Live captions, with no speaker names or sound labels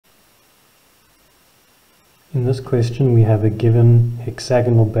In this question we have a given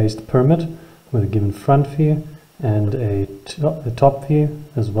hexagonal based pyramid with a given front view and a top view,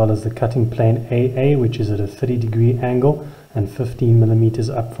 as well as the cutting plane AA, which is at a 30-degree angle and 15 millimeters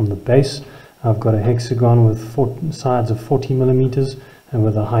up from the base. I've got a hexagon with sides of 40 millimeters and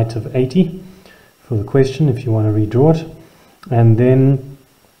with a height of 80 for the question if you want to redraw it. And then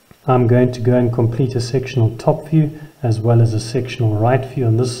I'm going to go and complete a sectional top view as well as a sectional right view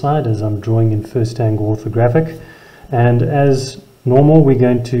on this side, as I'm drawing in first angle orthographic. And as normal, we're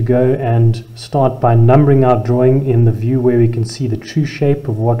going to go and start by numbering our drawing in the view where we can see the true shape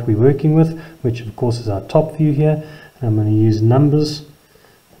of what we're working with, which of course is our top view here. I'm going to use numbers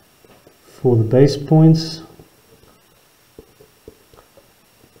for the base points,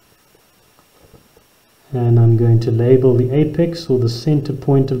 and I'm going to label the apex or the center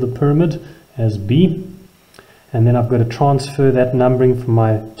point of the pyramid as B. And then I've got to transfer that numbering from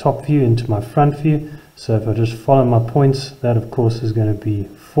my top view into my front view. So if I just follow my points, that of course is going to be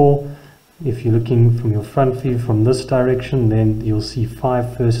 4. If you're looking from your front view from this direction, then you'll see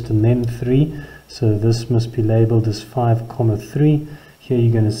 5 first and then 3. So this must be labeled as 5, 3. Here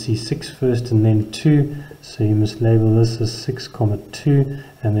you're going to see 6 first and then 2. So you must label this as 6, 2.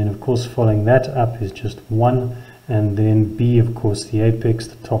 And then of course following that up is just 1. And then B, of course, the apex,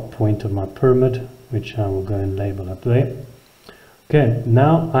 the top point of my pyramid, which I will go and label up there. Okay,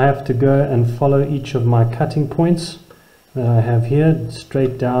 now I have to go and follow each of my cutting points that I have here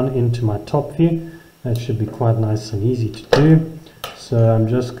straight down into my top view. That should be quite nice and easy to do. So I'm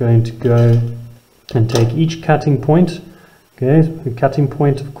just going to go and take each cutting point. Okay, the cutting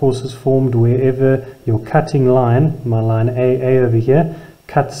point of course is formed wherever your cutting line, my line AA over here,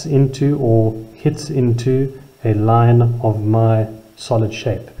 cuts into or hits into a line of my solid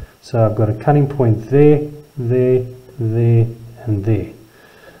shape. So I've got a cutting point there, there, there, and there.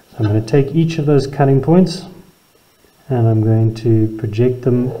 So I'm going to take each of those cutting points and I'm going to project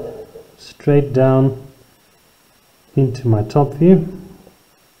them straight down into my top view.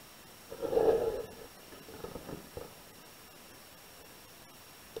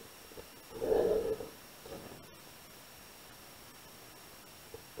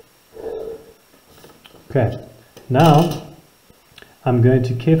 Okay, now I'm going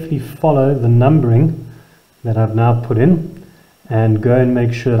to carefully follow the numbering that I've now put in and go and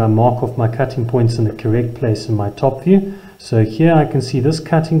make sure that I mark off my cutting points in the correct place in my top view. So here I can see this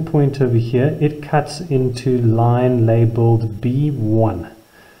cutting point over here, it cuts into line labeled B1.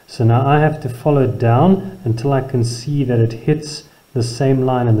 So now I have to follow down until I can see that it hits the same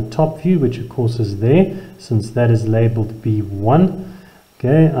line in the top view, which of course is there, since that is labeled B1.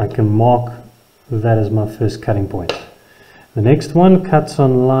 Okay, I can mark that as my first cutting point. The next one cuts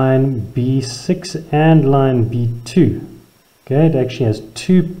on line B6 and line B2. Okay, it actually has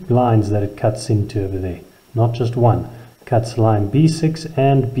 2 lines that it cuts into over there, not just one. It cuts line B6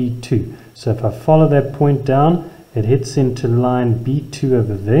 and B2. So if I follow that point down, it hits into line B2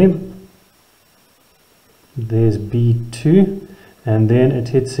 over there. There's B2. And then it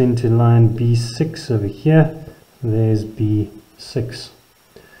hits into line B6 over here. There's B6.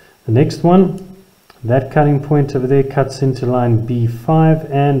 The next one, that cutting point over there cuts into line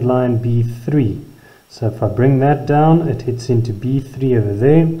B5 and line B3. So if I bring that down, it hits into B3 over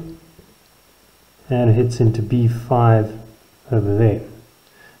there and it hits into B5 over there.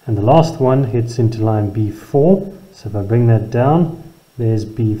 And the last one hits into line B4. So if I bring that down, there's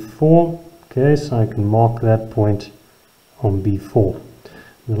B4. Okay, so I can mark that point on B4.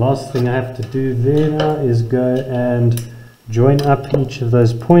 The last thing I have to do there now is go and join up each of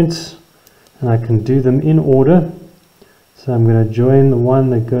those points. And I can do them in order. So I'm going to join the one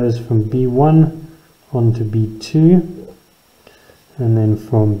that goes from B1 onto B2, and then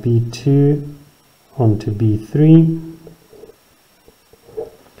from B2 onto B3,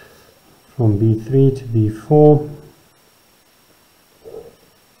 from B3 to B4,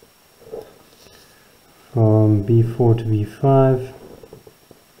 from B4 to B5,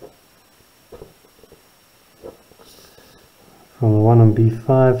 from the one on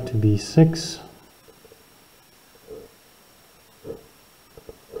B5 to B6,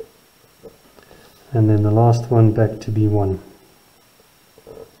 and then the last one back to B1.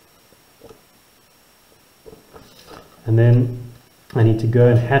 And then I need to go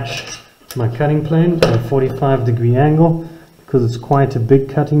and hatch my cutting plane at a 45-degree angle. Because it's quite a big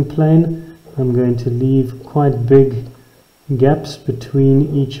cutting plane, I'm going to leave quite big gaps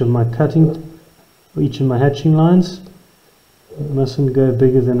between each of my hatching lines. It mustn't go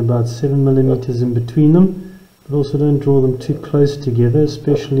bigger than about 7 millimeters in between them, but also don't draw them too close together,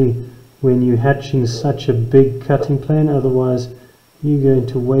 especially when you're hatching such a big cutting plane. Otherwise you're going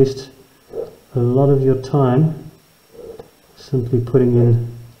to waste a lot of your time simply putting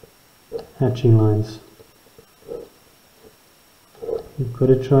in hatching lines. You've got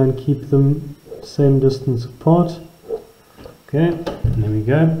to try and keep them same distance apart. Okay, and there we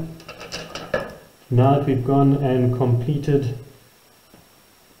go. Now that we've gone and completed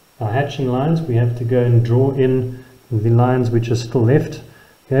our hatching lines, we have to go and draw in the lines which are still left.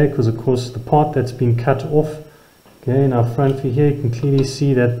 Okay, because of course the part that's been cut off, okay, in our front view here, you can clearly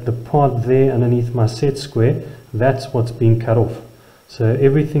see that the part there underneath my set square, that's what's been cut off. So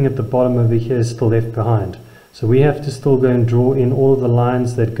everything at the bottom over here is still left behind. So we have to still go and draw in all of the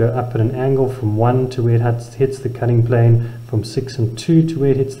lines that go up at an angle from 1 to where it hits the cutting plane, from 6 and 2 to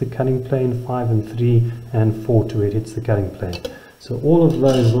where it hits the cutting plane, 5 and 3 and 4 to where it hits the cutting plane. So all of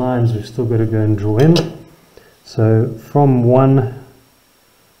those lines we've still got to go and draw in. So from 1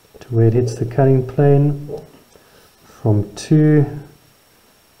 to where it hits the cutting plane, from 2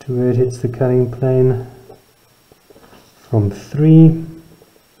 to where it hits the cutting plane, from 3,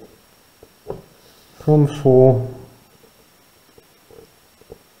 from 4,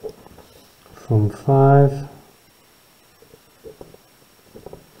 from 5,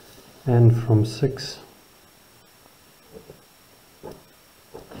 and from 6.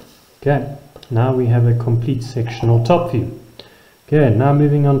 Okay, now we have a complete sectional top view. Okay, now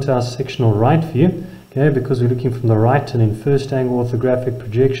moving on to our sectional right view. Okay, because we're looking from the right and in first angle orthographic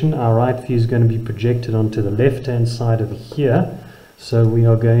projection, our right view is going to be projected onto the left hand side over here. So we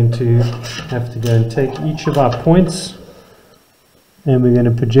are going to have to go and take each of our points and we're going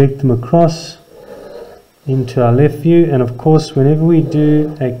to project them across into our left view. And of course, whenever we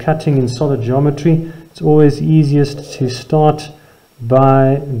do a cutting in solid geometry, it's always easiest to start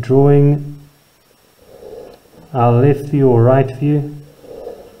by drawing our left view or right view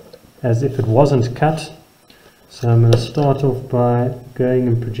as if it wasn't cut. So I'm going to start off by going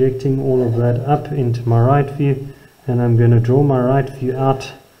and projecting all of that up into my right view, and I'm going to draw my right view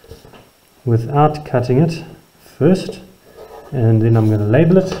out without cutting it first, and then I'm going to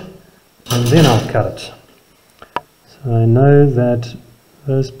label it and then I'll cut it. So I know that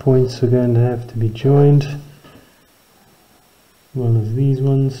those points are going to have to be joined, one of these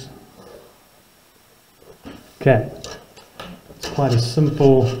ones. Okay, it's quite a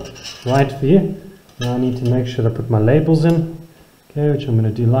simple right view. Now I need to make sure I put my labels in, okay, which I'm going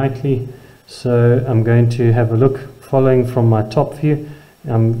to do lightly. So I'm going to have a look following from my top view.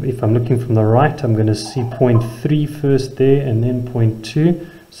 If I'm looking from the right, I'm going to see point 3 first there and then point 2.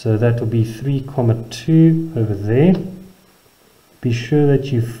 So that will be 3,2 over there. Be sure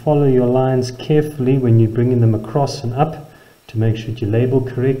that you follow your lines carefully when you're bringing them across and up to make sure that you label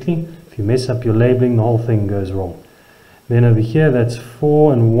correctly. If you mess up your labeling, the whole thing goes wrong. Then over here, that's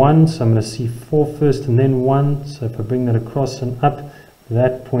 4 and 1. So I'm going to see 4 first and then 1. So if I bring that across and up,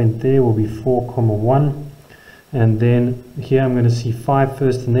 that point there will be 4,1. And then here I'm going to see 5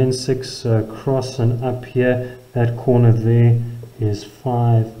 first and then 6. So across and up here, that corner there is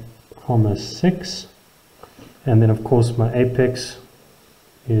 5,6. And then of course my apex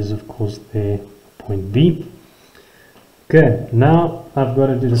is of course there, point B. Okay, now I've got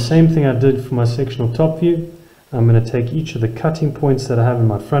to do the same thing I did for my sectional top view. I'm going to take each of the cutting points that I have in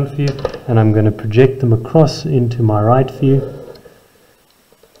my front view and I'm going to project them across into my right view.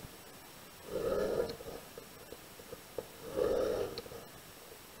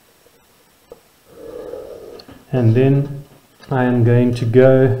 And then I am going to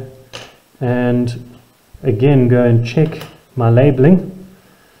go and again go and check my labeling,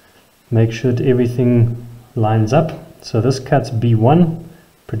 make sure that everything lines up. So this cuts B1,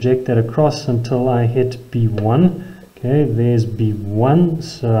 project that across until I hit B1. Okay, there's B1,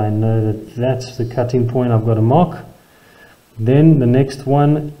 so I know that that's the cutting point I've got to mark. Then the next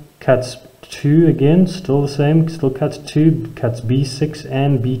one cuts 2 again, still the same, still cuts 2, cuts B6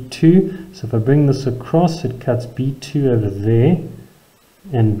 and B2. So if I bring this across, it cuts B2 over there,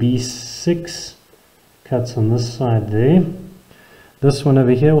 and B6 cuts on this side there. This one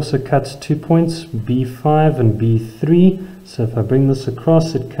over here also cuts 2 points, B5 and B3. So if I bring this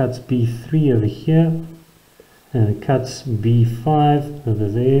across, it cuts B3 over here, and it cuts B5 over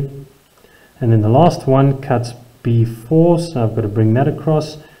there. And then the last one cuts B4, so I've got to bring that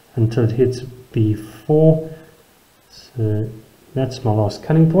across until it hits B4. So that's my last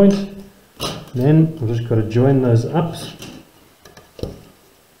cutting point. Then I've just got to join those up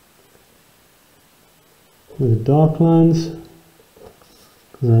with the dark lines,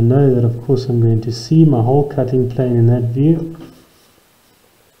 because I know that of course I'm going to see my whole cutting plane in that view.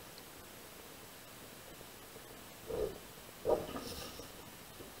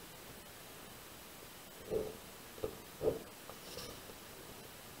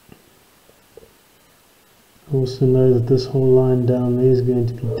 Also know that this whole line down there is going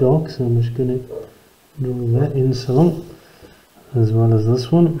to be dark, so I'm just going to draw that in so long, as well as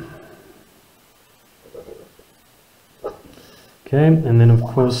this one. Okay, and then of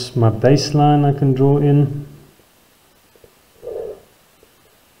course my baseline I can draw in,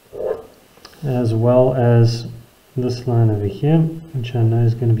 as well as this line over here, which I know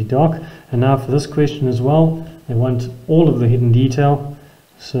is going to be dark. And now for this question as well, they want all of the hidden detail.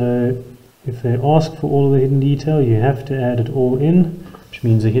 So if they ask for all of the hidden detail, you have to add it all in, which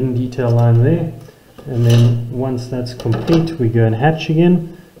means a hidden detail line there. And then once that's complete, we go and hatch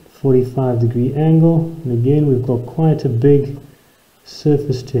again, 45-degree angle. And again, we've got quite a big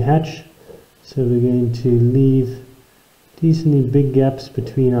surface to hatch, so we're going to leave decently big gaps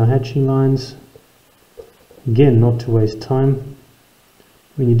between our hatching lines. Again, not to waste time.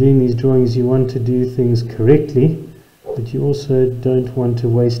 When you're doing these drawings, you want to do things correctly, but you also don't want to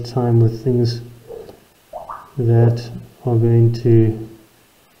waste time with things that are going to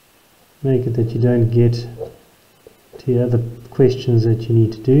make it that you don't get to other questions that you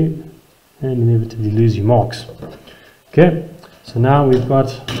need to do and inevitably lose your marks. Okay, so now we've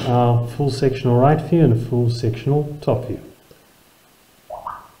got our full sectional right view and a full sectional top view.